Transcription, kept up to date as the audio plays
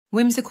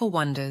Whimsical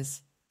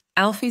Wonders,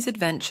 Alfie's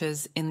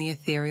Adventures in the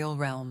Ethereal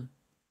Realm.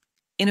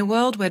 In a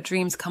world where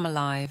dreams come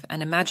alive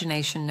and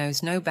imagination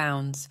knows no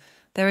bounds,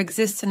 there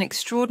exists an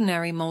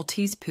extraordinary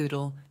Maltese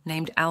Poodle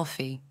named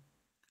Alfie.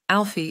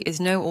 Alfie is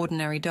no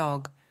ordinary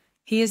dog.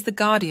 He is the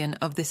guardian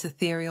of this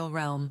ethereal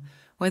realm,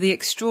 where the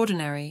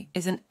extraordinary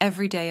is an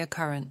everyday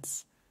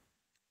occurrence.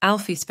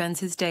 Alfie spends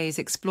his days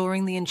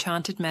exploring the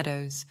enchanted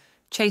meadows,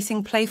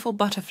 chasing playful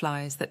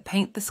butterflies that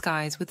paint the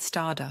skies with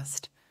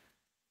stardust.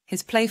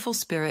 His playful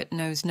spirit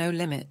knows no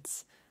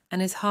limits, and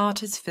his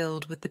heart is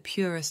filled with the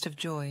purest of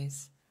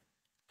joys.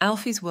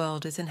 Alfie's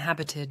world is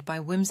inhabited by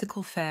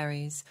whimsical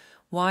fairies,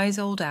 wise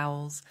old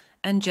owls,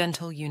 and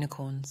gentle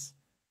unicorns.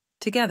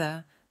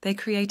 Together, they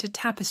create a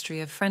tapestry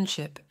of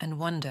friendship and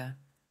wonder.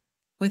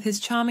 With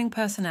his charming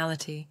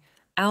personality,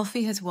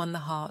 Alfie has won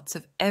the hearts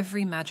of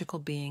every magical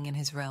being in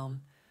his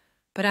realm.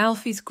 But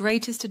Alfie's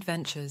greatest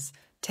adventures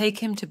take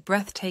him to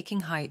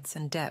breathtaking heights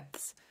and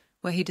depths,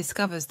 where he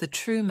discovers the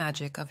true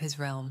magic of his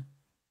realm.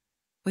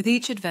 With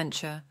each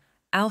adventure,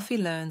 Alfie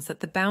learns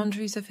that the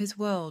boundaries of his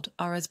world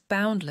are as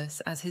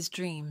boundless as his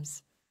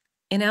dreams.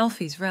 In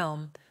Alfie's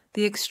realm,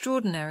 the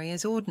extraordinary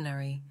is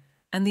ordinary,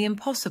 and the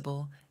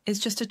impossible is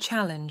just a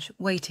challenge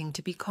waiting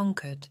to be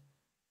conquered.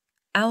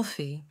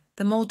 Alfie,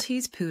 the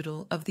Maltese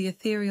Poodle of the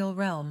Ethereal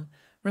Realm,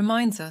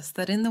 reminds us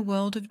that in the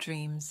world of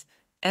dreams,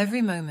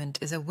 every moment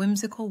is a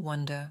whimsical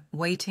wonder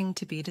waiting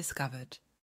to be discovered.